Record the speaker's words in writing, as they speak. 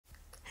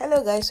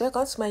Hello guys,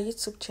 welcome to my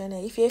YouTube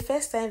channel. If you're a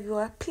first time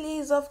viewer,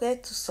 please don't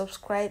forget to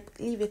subscribe,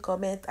 leave a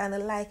comment and a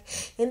like.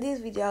 In this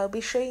video, I'll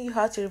be showing you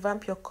how to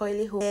revamp your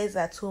curly hairs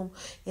at home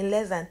in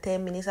less than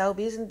 10 minutes. I'll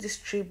be using these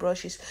 3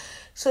 brushes.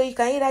 So you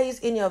can either use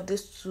any of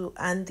these 2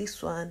 and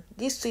this one.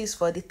 This 2 is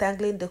for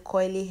detangling the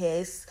curly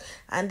hairs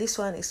and this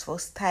one is for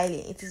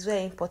styling. It is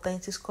very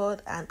important. It is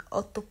called an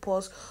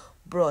octopus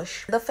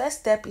brush. The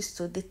first step is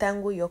to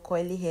detangle your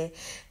curly hair.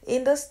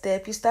 In this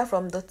step, you start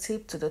from the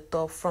tip to the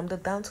top, from the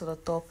down to the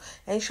top.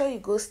 Ensure you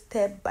go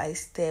step by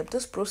step.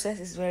 This process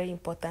is very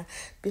important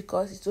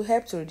because it will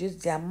help to reduce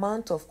the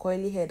amount of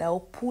curly hair that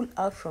will pull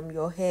out from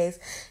your hairs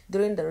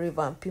during the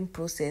revamping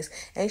process.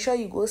 Ensure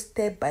you go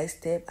step by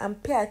step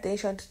and pay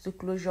attention to the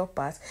closure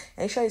part.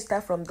 Ensure you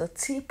start from the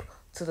tip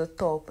to the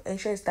top.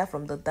 Ensure you start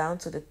from the down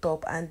to the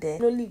top and then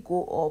slowly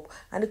go up,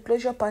 and the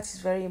closure part is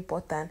very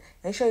important.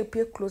 Ensure you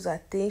pay close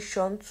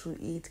attention to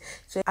it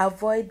to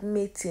avoid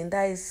mating,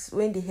 that is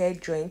when the hair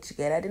join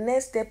together. The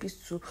next step is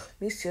to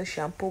mix your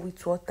shampoo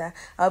with water.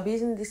 I'll be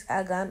using this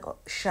argan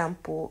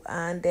shampoo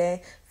and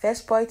then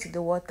first pour it in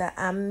the water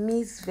and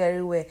mix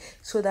very well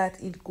so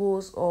that it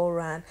goes all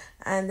around.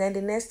 And then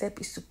the next step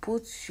is to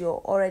put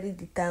your already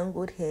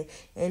detangled hair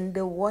in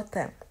the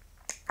water.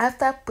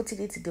 After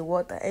putting it in the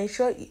water,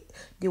 ensure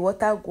the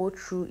water go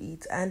through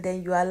it and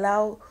then you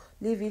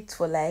leave it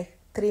for like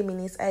 3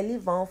 minutes. I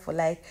leave on for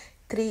like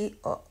 3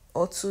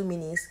 or 2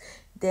 minutes.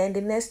 Then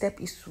the next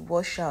step is to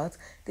wash out.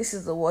 This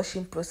is the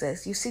washing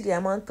process. You see the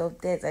amount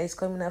of dirt that is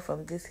coming out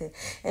from this hair.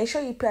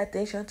 Ensure you pay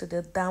attention to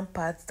the down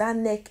part, that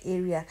neck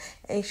area.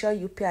 Ensure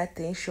you pay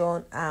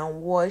attention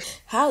and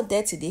wash. How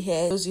dirty the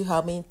hair shows you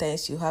how many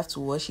times you have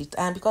to wash it.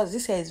 And because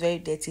this hair is very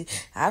dirty,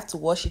 I have to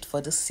wash it for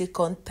the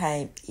second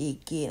time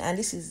again. And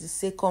this is the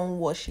second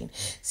washing.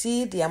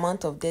 See the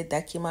amount of dirt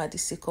that came out the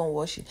second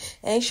washing.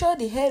 Ensure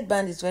the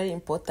headband is very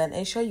important.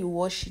 Ensure you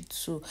wash it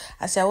too.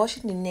 As you're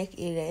washing the neck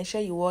area,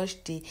 ensure you wash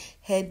the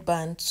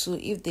headband too.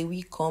 If the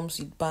wig comes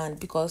with band,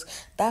 because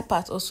that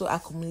part also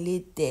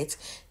accumulate dirt.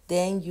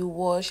 Then you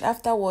wash.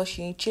 After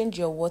washing, you change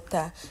your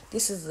water.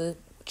 This is the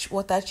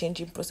water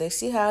changing process.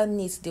 See how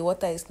neat the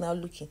water is now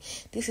looking.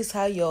 This is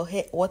how your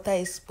hair water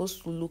is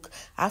supposed to look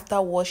after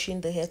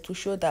washing the hair, to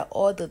show that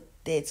all the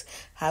dirt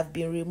have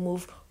been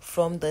removed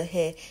from the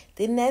hair.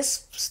 The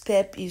next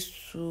step is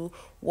to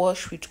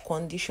wash with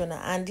conditioner,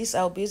 and this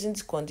I'll be using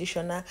the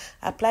conditioner.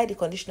 Apply the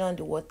conditioner on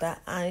the water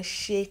and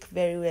shake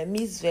very well,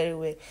 mix very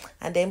well,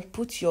 and then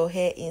put your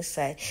hair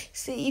inside.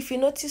 See, if you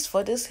notice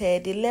for this hair,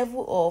 the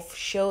level of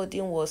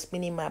shielding was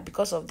minimal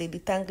because of the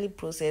detangling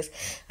process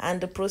and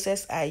the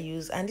process I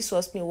used, and this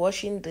was me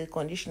washing the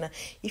conditioner.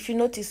 If you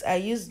notice, I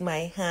used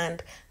my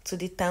hand to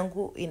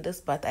detangle in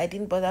this part. I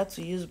didn't bother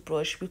to use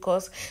brush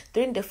because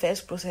during the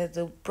first process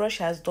the brush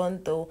has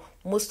done the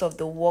most of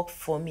the work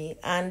for me,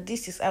 and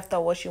this is after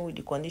washing with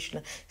the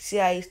conditioner. See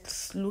how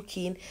it's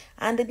looking.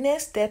 And the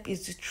next step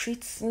is the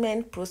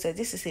treatment process.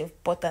 This is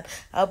important.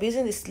 I'll be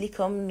using the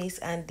silicone mist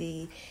and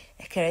the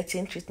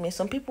keratin treatment.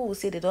 Some people will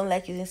say they don't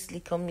like using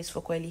silicone mist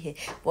for curly hair,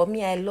 but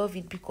me, I love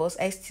it because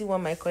I still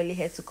want my curly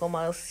hair to come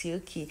out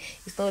silky.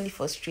 It's not only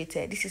for straight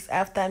hair. This is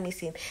after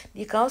mixing.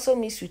 You can also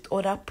mix with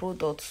other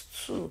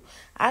products too.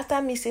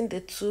 After mixing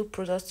the 2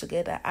 products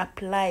together,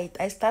 apply it.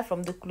 I start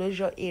from the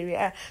closure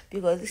area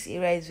because this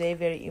area is very,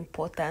 very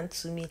important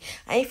to me.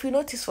 And if you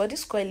notice, for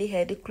this curly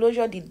hair, the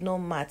closure did not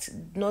match,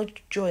 did not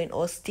join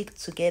or stick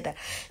together.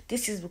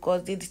 This is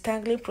because the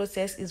detangling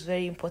process is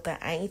very important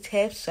and it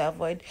helps to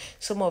avoid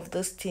some of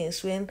those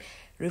things when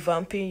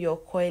revamping your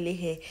curly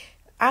hair.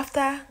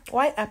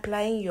 While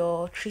applying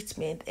your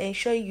treatment,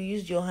 ensure you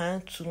use your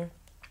hand to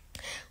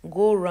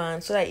go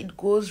round so that it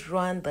goes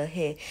round the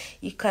hair.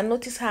 You can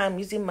notice how I'm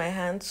using my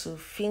hand to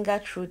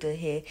finger through the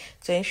hair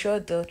to ensure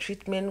the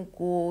treatment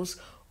goes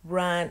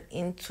round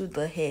into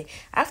the hair.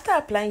 After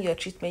applying your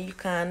treatment, you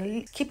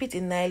can keep it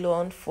in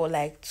nylon for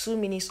like 2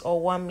 minutes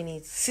or 1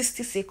 minute,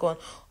 60 seconds,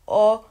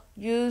 or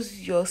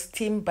use your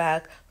steam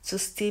bag to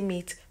steam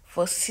it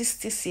for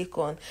 60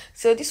 seconds.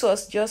 So this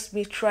was just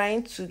me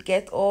trying to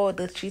get all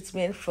the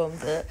treatment from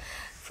the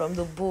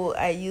bowl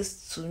I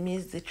used to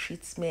mix the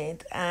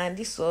treatment, and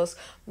this was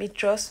me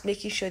just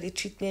making sure the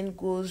treatment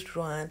goes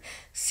round.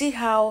 See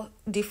how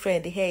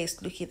different the hair is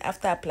looking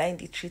after applying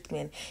the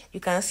treatment.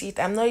 You can see it.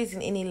 I'm not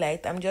using any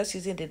light, I'm just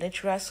using the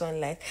natural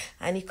sunlight,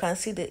 and you can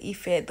see the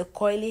effect. The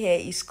curly hair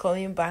is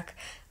coming back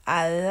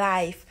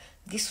alive.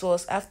 This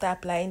was after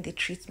applying the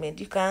treatment.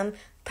 You can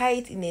tie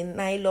it in a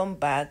nylon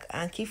bag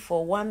and keep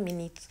for 1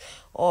 minute,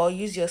 or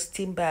use your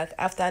steam bag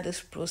after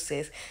this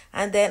process.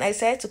 And then I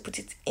decided to put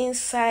it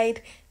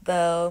inside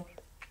the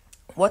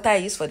water I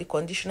used for the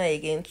conditioner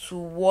again to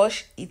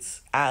wash it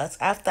out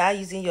after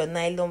using your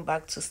nylon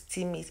bag to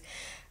steam it.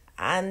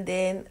 And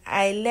then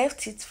I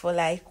left it for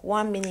like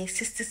 1 minute,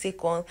 60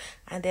 seconds,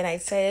 and then I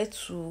decided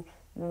to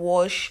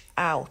wash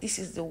out. This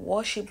is the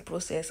washing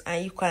process,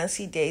 and you can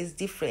see there is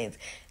difference.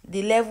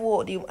 The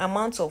level, the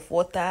amount of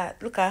water,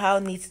 look at how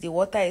neat the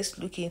water is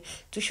looking,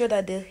 to show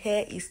that the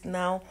hair is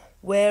now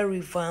well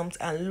revamped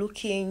and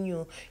looking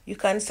new. You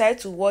can decide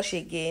to wash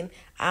again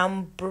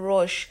and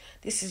brush.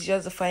 This is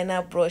just the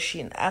final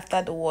brushing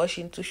after the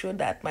washing to show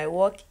that my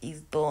work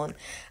is done.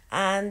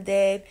 And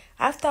then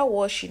after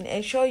washing,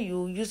 ensure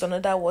you use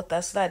another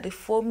water so that the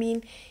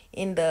foaming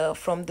in the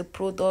from the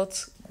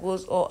product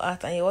goes all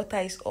out and your water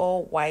is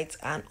all white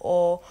and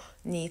all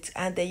neat.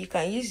 And then you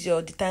can use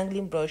your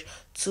detangling brush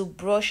to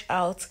brush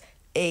out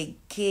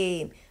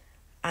again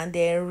and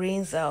then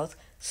rinse out.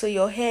 So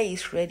your hair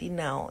is ready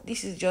now.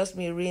 This is just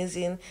me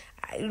rinsing.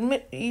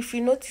 If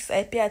you notice,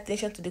 I pay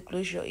attention to the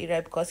closure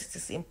area because it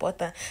is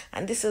important.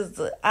 And this is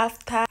the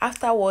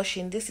after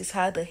washing. This is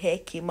how the hair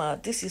came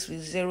out. This is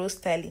with zero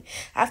styling.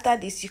 After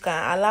this, you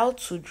can allow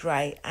to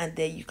dry and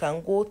then you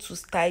can go to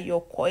style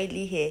your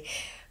coily hair.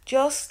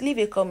 Just leave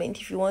a comment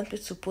if you want me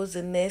to post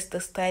the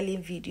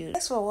styling video.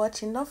 Thanks for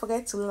watching. Don't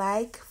forget to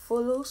like,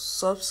 follow,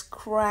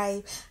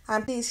 subscribe,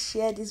 and please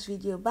share this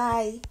video.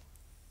 Bye.